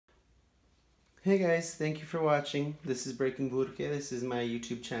Hey guys, thank you for watching. This is Breaking Burke. This is my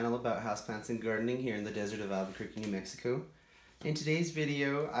YouTube channel about houseplants and gardening here in the desert of Albuquerque, New Mexico. In today's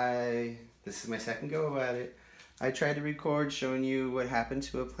video, this is my second go at it. I tried to record showing you what happened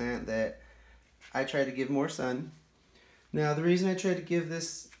to a plant that I tried to give more sun. Now the reason I tried to give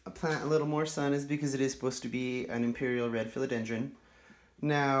this plant a little more sun is because it is supposed to be an imperial red philodendron.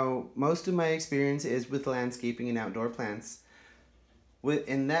 Now most of my experience is with landscaping and outdoor plants.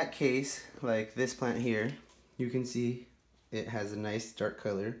 In that case, like this plant here, you can see it has a nice dark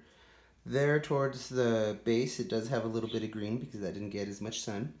color. There towards the base it does have a little bit of green because that didn't get as much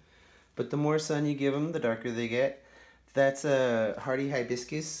sun. But the more sun you give them, the darker they get. That's a hardy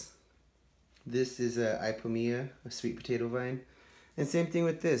hibiscus. This is a ipomea, a sweet potato vine. And same thing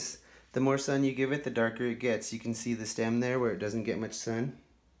with this. The more sun you give it, the darker it gets. You can see the stem there where it doesn't get much sun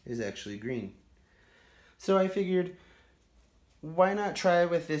is actually green. So I figured, why not try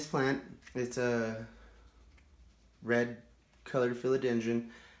with this plant? It's a red colored philodendron.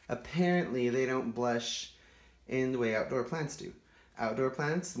 Apparently they don't blush in the way outdoor plants do. Outdoor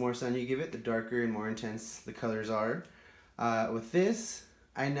plants, the more sun you give it, the darker and more intense the colors are. With this,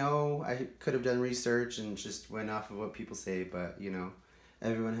 I know I could have done research and just went off of what people say, but you know,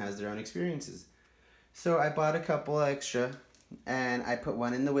 everyone has their own experiences. So I bought a couple extra and I put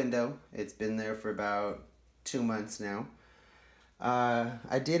one in the window. It's been there for about 2 months now.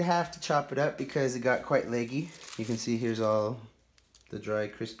 I did have to chop it up because it got quite leggy. You can see here's all the dry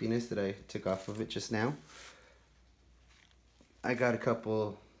crispiness that I took off of it just now. I got a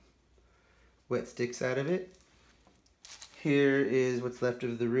couple wet sticks out of it. Here is what's left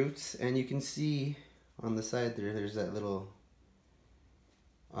of the roots, and you can see on the side there's that little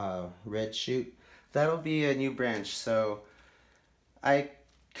red shoot. That'll be a new branch, so I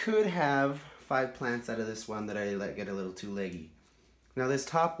could have 5 plants out of this one that I let get a little too leggy. Now this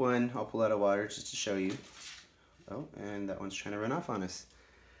top one, I'll pull out of water just to show you. Oh, and that one's trying to run off on us.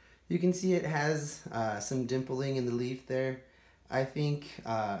 You can see it has some dimpling in the leaf there. I think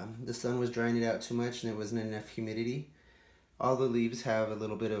the sun was drying it out too much and there wasn't enough humidity. All the leaves have a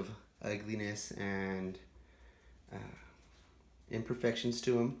little bit of ugliness and imperfections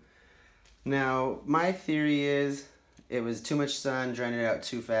to them. Now my theory is it was too much sun, drying it out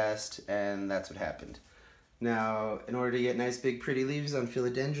too fast, and that's what happened. Now, in order to get nice big pretty leaves on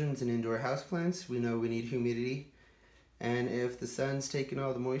philodendrons and indoor houseplants, we know we need humidity. And if the sun's taking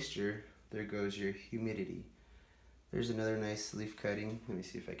all the moisture, there goes your humidity. There's another nice leaf cutting. Let me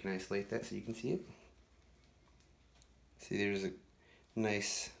see if I can isolate that so you can see it. See, there's a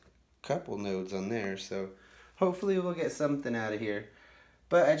nice couple nodes on there, so hopefully we'll get something out of here.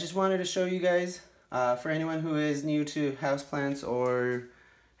 But I just wanted to show you guys, for anyone who is new to houseplants or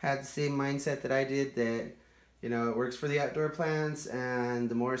had the same mindset that I did, that you know, it works for the outdoor plants and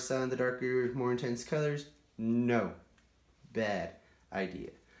the more sun, the darker, more intense colors. No. Bad idea.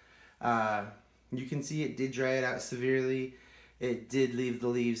 You can see it did dry it out severely. It did leave the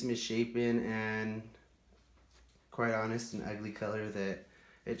leaves misshapen and, quite honest, an ugly color that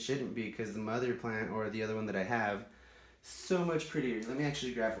it shouldn't be, because the mother plant, or the other one that I have, so much prettier. Let me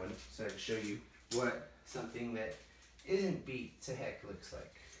actually grab one so I can show you what something that isn't beat to heck looks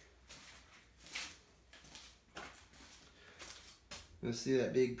like. You'll see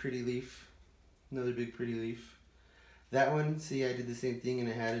that big pretty leaf, another big pretty leaf. That one, see, I did the same thing and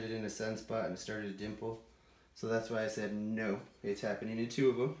I had it in a sunspot and it started to dimple. So that's why I said no, it's happening in 2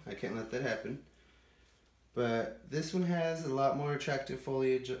 of them. I can't let that happen. But this one has a lot more attractive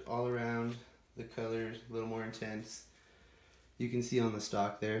foliage all around. The color's a little more intense. You can see on the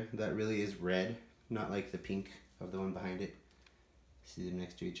stalk there, that really is red, not like the pink of the one behind it. See them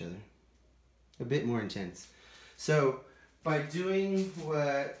next to each other. A bit more intense. So, by doing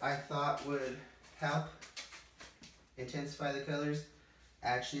what I thought would help intensify the colors, I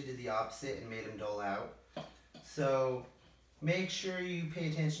actually did the opposite and made them dull out. So make sure you pay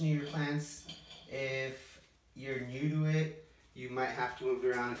attention to your plants. If you're new to it, you might have to move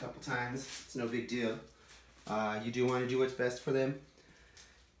it around a couple times. It's no big deal. You do want to do what's best for them.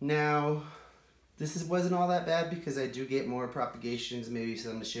 Now, this wasn't all that bad because I do get more propagations, maybe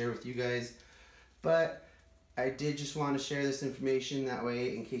some to share with you guys. But I did just want to share this information that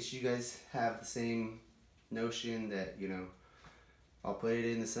way in case you guys have the same notion that, you know, I'll put it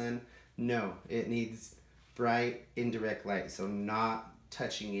in the sun. No, it needs bright indirect light, so not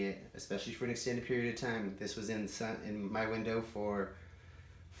touching it, especially for an extended period of time. This was in the sun in my window for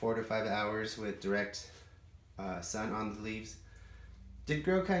 4 to 5 hours with direct sun on the leaves. Did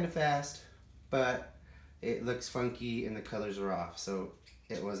grow kind of fast, but it looks funky and the colors were off, so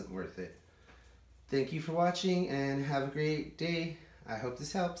it wasn't worth it. Thank you for watching and have a great day. I hope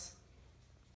this helps.